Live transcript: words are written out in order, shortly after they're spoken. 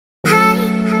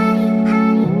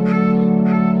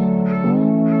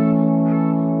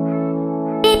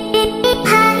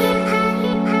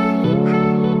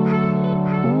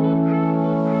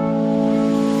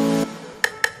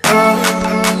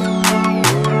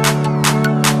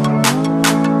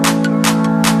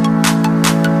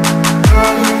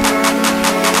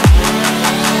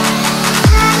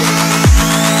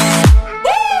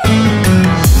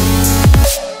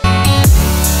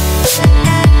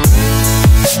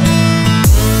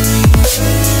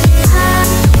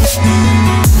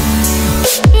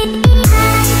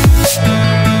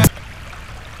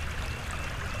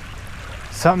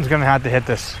Something's gonna have to hit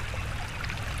this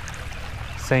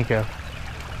Senko.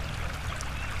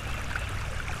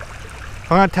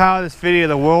 I'm gonna title this video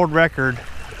the world record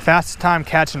fastest time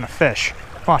catching a fish.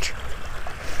 Watch.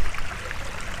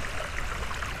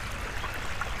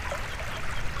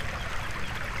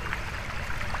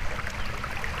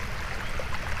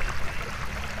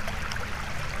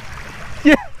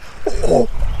 Yeah. Oh.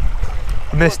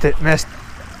 Missed it. Missed.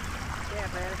 Yeah,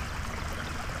 man.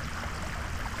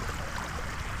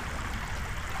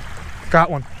 Got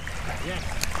one. Yeah.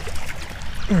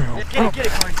 Get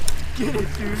it, Corey. Get it,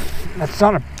 dude. That's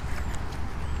not a.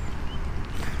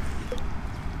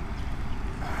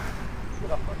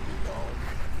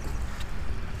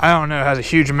 I don't know. It has a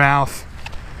huge mouth.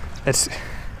 It's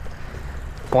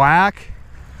black.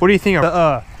 What do you think of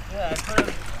Yeah, I put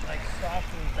him like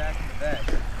softly back in the bed.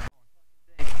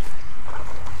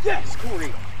 Yes,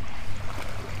 Corey.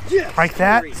 Yes. like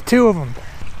that? It's two of them.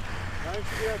 Why don't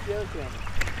you get out the other camera?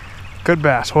 Good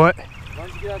bass. What? Why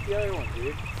don't you get out the other one,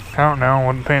 dude? I don't know. I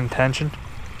wasn't paying attention.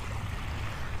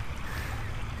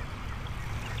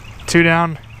 2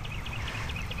 down.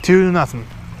 2-0.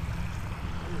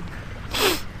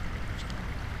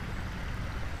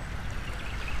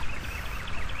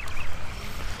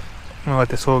 I'm gonna let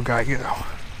this little guy go.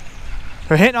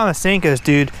 They're hitting on the Senkos,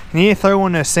 dude. You need to throw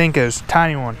one of those Senkos,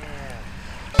 tiny one.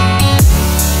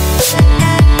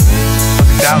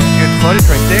 That was good footage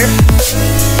right there.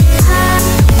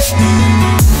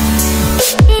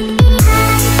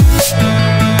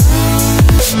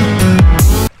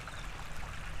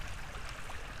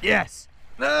 Yes.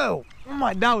 No. Oh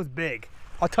my, that was big.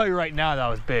 I'll tell you right now, that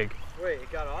was big. Wait,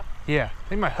 it got off? Yeah, I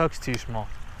think my hook's too small,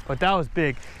 but that was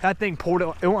big. That thing pulled it.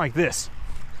 It went like this.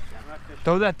 Yeah, I'm not fishing.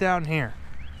 Throw that down here.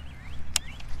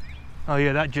 Oh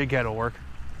yeah, that jig head will work.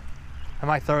 I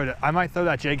might throw it. I might throw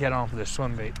that jig head on for this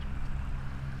swim bait.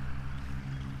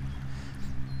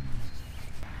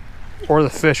 Or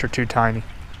the fish are too tiny.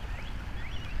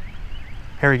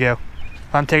 Here we go.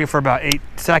 I'm taking it for about 8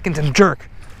 seconds and jerk.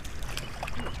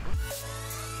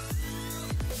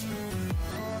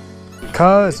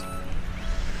 Cause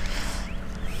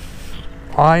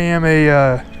I am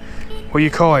a what do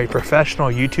you call a professional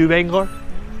YouTube angler?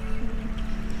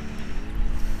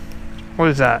 What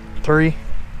is that? 3?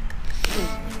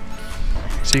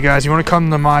 So you guys, you want to come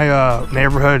to my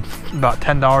neighborhood, about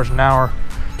 $10 an hour,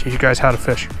 teach you guys how to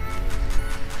fish.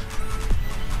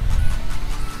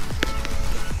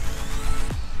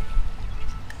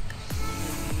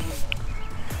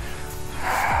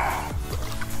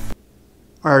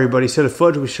 Alright everybody, so the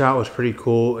footage we shot was pretty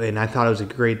cool and I thought it was a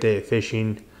great day of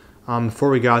fishing. Before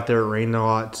we got there it rained a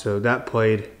lot, so that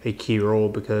played a key role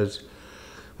because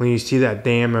when you see that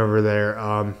dam over there,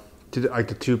 like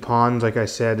the 2 ponds, like I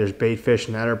said, there's bait fish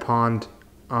in the other pond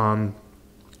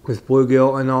with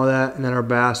bluegill and all that, and then our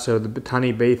bass, so the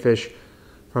tiny bait fish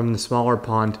from the smaller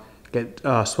pond get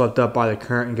swept up by the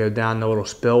current and go down the little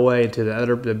spillway into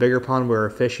the bigger pond where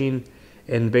we're fishing.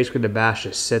 And basically the bass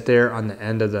just sit there on the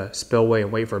end of the spillway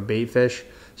and wait for bait fish.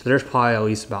 So there's probably at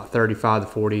least about 35 to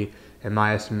 40 in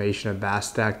my estimation of bass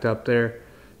stacked up there.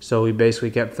 So we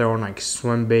basically kept throwing like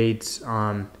swim baits.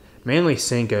 Mainly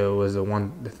Senko was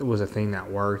the thing that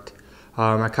worked.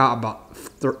 I caught about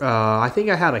I think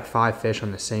I had like 5 fish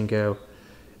on the Senko,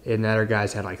 and the other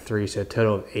guys had like 3, so a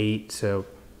total of 8. So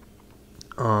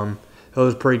it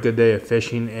was a pretty good day of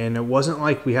fishing, and it wasn't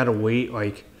like we had to wait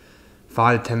like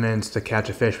 5 to 10 minutes to catch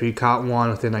a fish. We caught one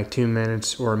within like 2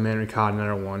 minutes, or a minute we caught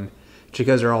another one. Just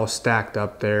because they're all stacked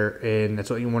up there, and that's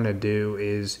what you want to do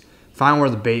is find where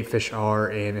the bait fish are,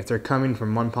 and if they're coming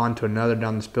from one pond to another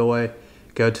down the spillway,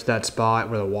 go to that spot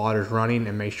where the water's running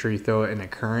and make sure you throw it in a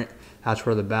current. That's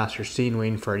where the bass are seen,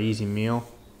 waiting for an easy meal.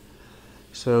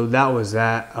 So that was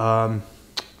that.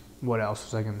 What else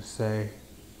was I going to say?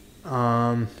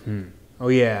 Oh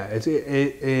yeah, it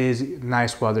is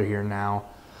nice weather here now.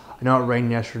 I know it rained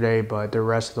yesterday, but the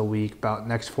rest of the week, about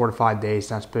next 4 to 5 days,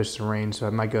 it's not supposed to rain, so I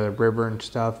might go to the river and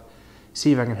stuff,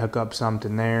 see if I can hook up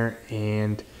something there,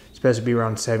 and it's supposed to be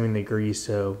around 70 degrees,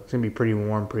 so it's going to be pretty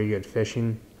warm, pretty good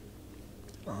fishing.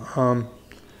 So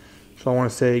I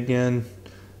want to say again,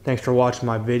 thanks for watching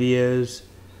my videos,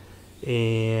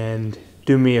 and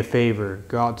do me a favor,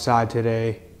 go outside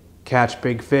today, catch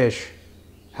big fish,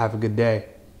 have a good day.